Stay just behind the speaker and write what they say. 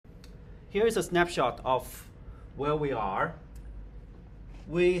here is a snapshot of where we are.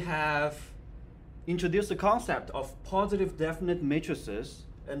 We have introduced the concept of positive definite matrices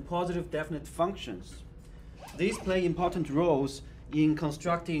and positive definite functions. These play important roles in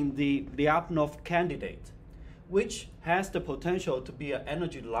constructing the Lyapunov candidate, which has the potential to be an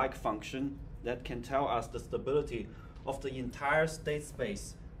energy-like function that can tell us the stability of the entire state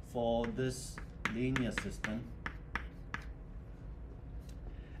space for this linear system.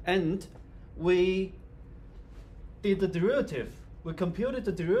 And we did the derivative. We computed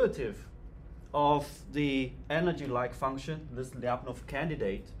the derivative of the energy-like function, this Lyapunov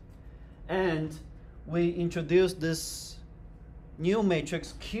candidate, and we introduced this new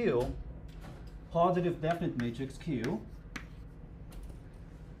matrix Q, positive definite matrix Q.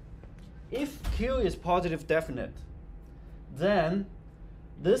 If Q is positive definite, then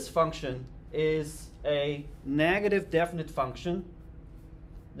this function is a negative definite function.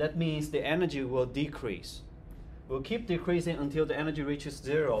 That means the energy will decrease. Will keep decreasing until the energy reaches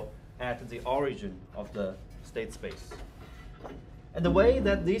 0 at the origin of the state space. And the way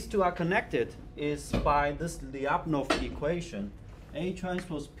that these two are connected is by this Lyapunov equation. A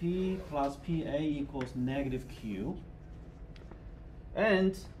transpose P plus PA equals negative Q.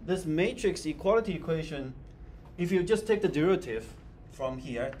 And this matrix equality equation, if you just take the derivative from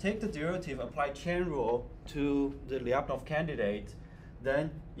here, take the derivative, apply chain rule to the Lyapunov candidate,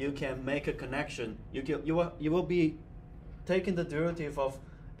 then you can make a connection. You will be taking the derivative of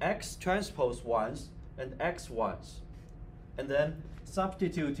x transpose once and x once, and then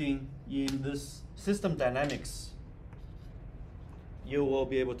substituting in this system dynamics, you will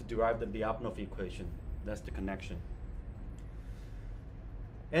be able to derive the Lyapunov equation. That's the connection.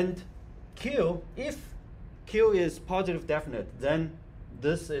 And Q, if Q is positive definite, then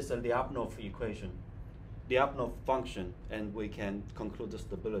this is a Lyapunov equation, Lyapunov function, and we can conclude the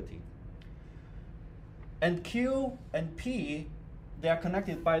stability. And Q and P, they are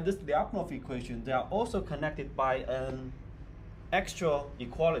connected by this Lyapunov equation. They are also connected by an extra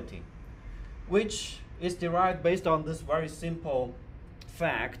equality, which is derived based on this very simple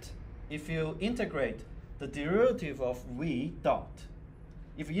fact. If you integrate the derivative of V dot,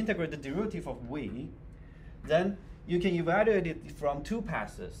 if you integrate the derivative of V, then you can evaluate it from two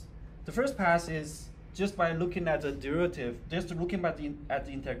passes. The first pass is just by looking at the derivative, just looking at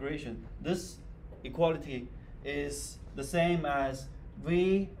the integration. This equality is the same as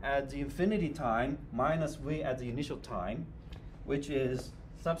V at the infinity time minus V at the initial time, which is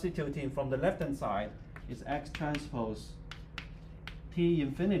substituting from the left-hand side is x transpose T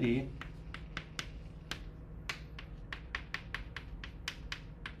infinity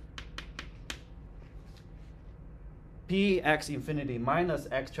Px infinity minus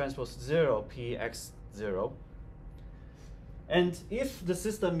x transpose 0 Px 0. And if the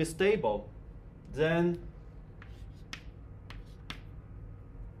system is stable, then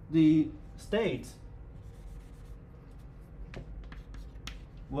the state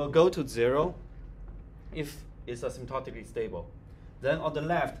will go to 0 if it's asymptotically stable. Then on the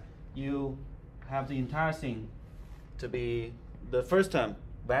left, you have the entire thing to be, the first term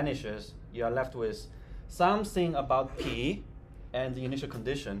vanishes. You are left with something about P and the initial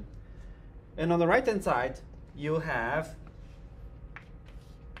condition. And on the right-hand side, you have,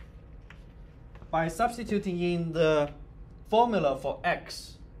 by substituting in the formula for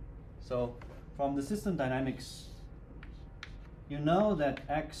x, so from the system dynamics, you know that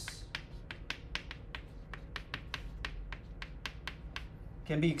x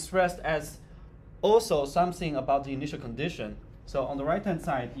can be expressed as also something about the initial condition. So on the right-hand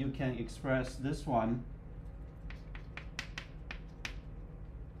side, you can express this one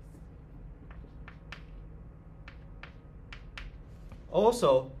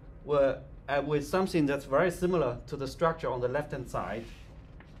also with something that's very similar to the structure on the left-hand side.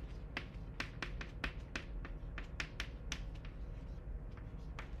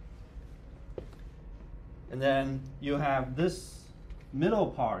 And then you have this middle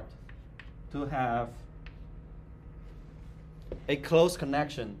part to have a close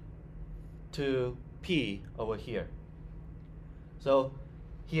connection to P over here. So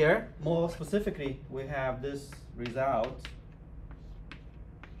here, more specifically, we have this result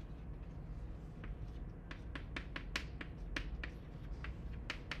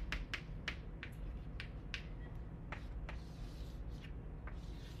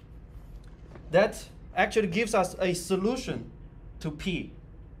that actually gives us a solution to P.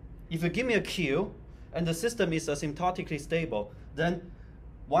 If you give me a Q and the system is asymptotically stable, then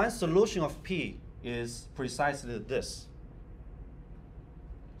one solution of P is precisely this.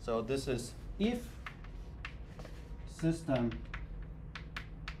 So this is if system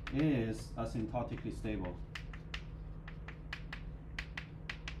is asymptotically stable.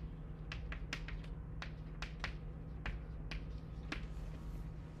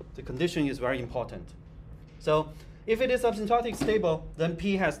 The condition is very important. So if it is asymptotically stable, then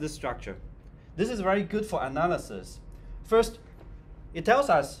P has this structure. This is very good for analysis. First, it tells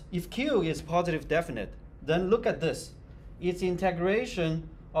us if Q is positive definite, then look at this. It's integration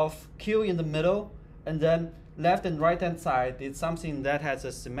of Q in the middle, and then left and right hand side is something that has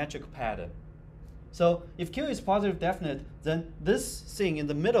a symmetric pattern. So if Q is positive definite, then this thing in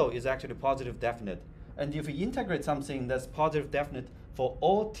the middle is actually positive definite. And if we integrate something that's positive definite for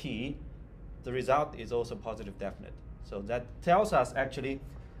all t, the result is also positive definite. So that tells us actually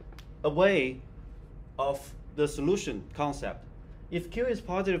a way of the solution concept. If Q is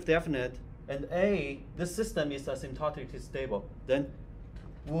positive definite and A, this system is asymptotically stable, then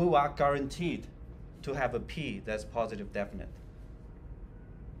we are guaranteed to have a P that's positive definite.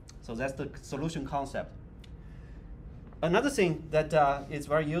 So that's the solution concept. Another thing that is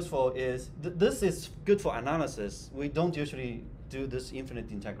very useful is this is good for analysis. We don't usually do this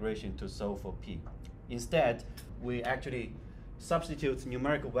infinite integration to solve for P. Instead, we actually substitute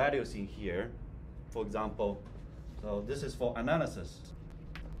numerical values in here. For example, so this is for analysis.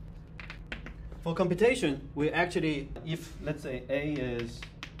 For computation, we actually, if let's say A is,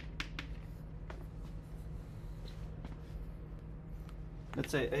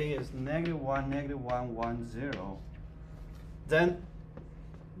 let's say A is -1, -1, 1, 0, then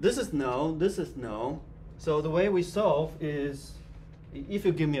this is no, this is no. So the way we solve is, if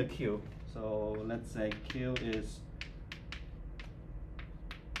you give me a Q, so let's say Q is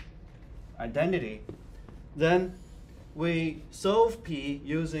identity, then we solve P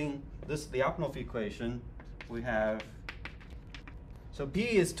using this Lyapunov equation. We have, so P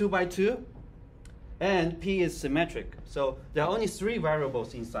is 2 by 2, and P is symmetric. So there are only 3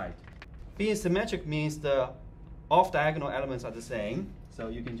 variables inside. P is symmetric means the off-diagonal elements are the same. So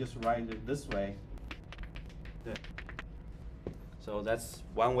you can just write it this way. So that's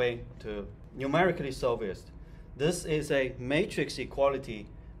one way to numerically solve it. This is a matrix equality,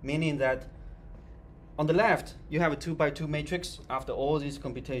 meaning that on the left, you have a 2 by 2 matrix after all these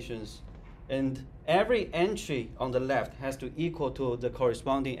computations. And every entry on the left has to equal to the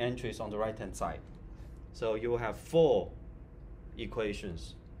corresponding entries on the right-hand side. So you will have 4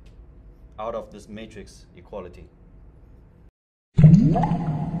 equations out of this matrix equality.